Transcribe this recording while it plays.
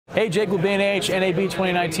Hey, Jake with B&H, NAB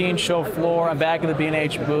 2019 show floor. I'm back at the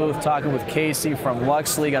B&H booth talking with Casey from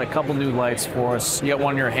LUXLI. Got a couple new lights for us. You got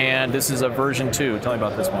one in your hand. This is a version 2. Tell me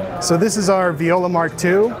about this one. So this is our Viola Mark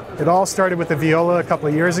II. It all started with the Viola a couple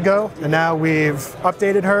of years ago, and now we've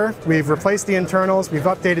updated her. We've replaced the internals. We've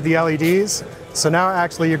updated the LEDs. So now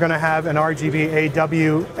actually you're going to have an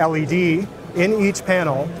RGBAW LED in each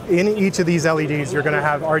panel. In each of these LEDs, you're going to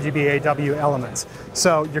have RGBAW elements.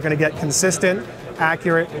 So you're going to get consistent,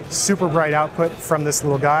 accurate, super bright output from this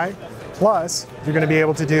little guy. Plus, you're going to be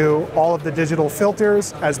able to do all of the digital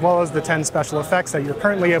filters as well as the 10 special effects that you're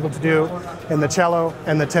currently able to do in the cello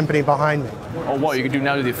and the timpani behind me. Oh, wow, you can do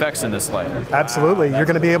the effects in this light. Absolutely. You're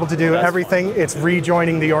going to be able to do everything. It's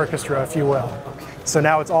rejoining the orchestra, if you will. So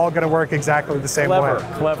now it's all going to work exactly the same way.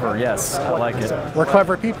 Clever, yes. I like it. We're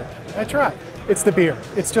clever people. That's right. It's the beer.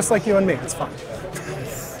 It's just like you and me. It's fun.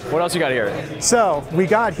 What else you got here? So we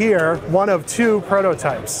got here one of 2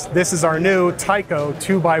 prototypes. This is our new Taiko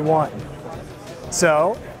 2x1.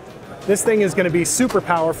 So this thing is going to be super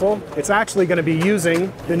powerful. It's actually going to be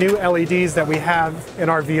using the new LEDs that we have in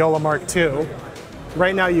our Viola Mark II.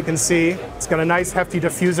 Right now you can see it's got a nice hefty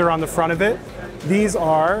diffuser on the front of it. These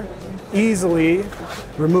are easily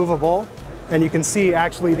removable, and you can see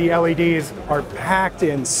actually the LEDs are packed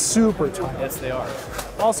in super tight. Yes, they are.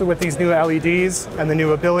 Also with these new LEDs and the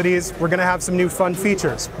new abilities, we're going to have some new fun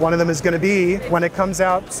features. One of them is going to be, when it comes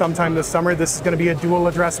out sometime this summer, this is going to be a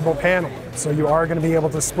dual-addressable panel. So you are going to be able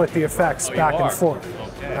to split the effects back and forth.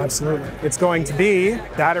 Okay. Absolutely. It's going to be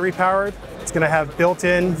battery-powered. It's going to have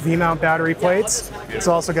built-in V-mount battery plates. It's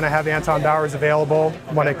also going to have Anton Bowers available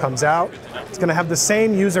when it comes out. It's going to have the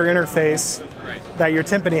same user interface that your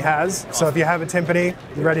timpani has. So if you have a timpani,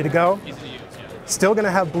 you're ready to go. Still going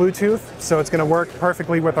to have Bluetooth, so it's going to work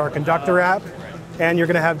perfectly with our conductor app. And you're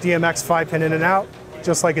going to have DMX 5-pin in and out,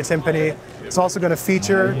 just like a timpani. It's also going to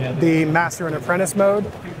feature the Master and Apprentice mode,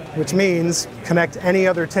 which means connect any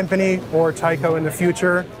other timpani or Taiko in the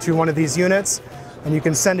future to one of these units, and you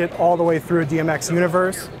can send it all the way through a DMX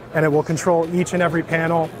universe, and it will control each and every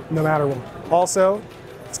panel no matter what. Also,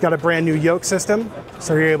 it's got a brand new yoke system,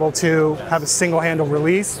 so you're able to have a single handle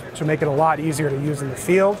release, which will make it a lot easier to use in the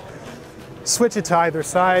field. Switch it to either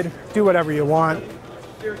side, do whatever you want.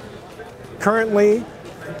 Currently,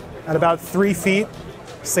 at about 3 feet,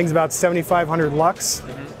 this thing's about 7,500 lux.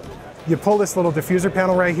 You pull this little diffuser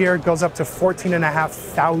panel right here, it goes up to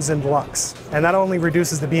 14,500 lux. And that only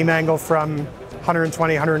reduces the beam angle from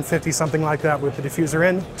 120, 150, something like that with the diffuser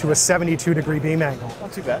in, to a 72-degree beam angle.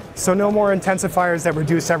 Not too bad. So no more intensifiers that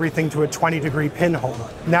reduce everything to a 20-degree pinhole.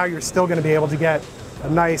 Now you're still going to be able to get a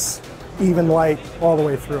nice, even light all the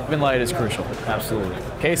way through. Even light is crucial, absolutely.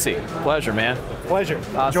 Casey, pleasure, man. Pleasure.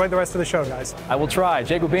 Awesome. Enjoy the rest of the show, guys. I will try.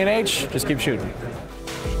 Jake with B&H, just keep shooting.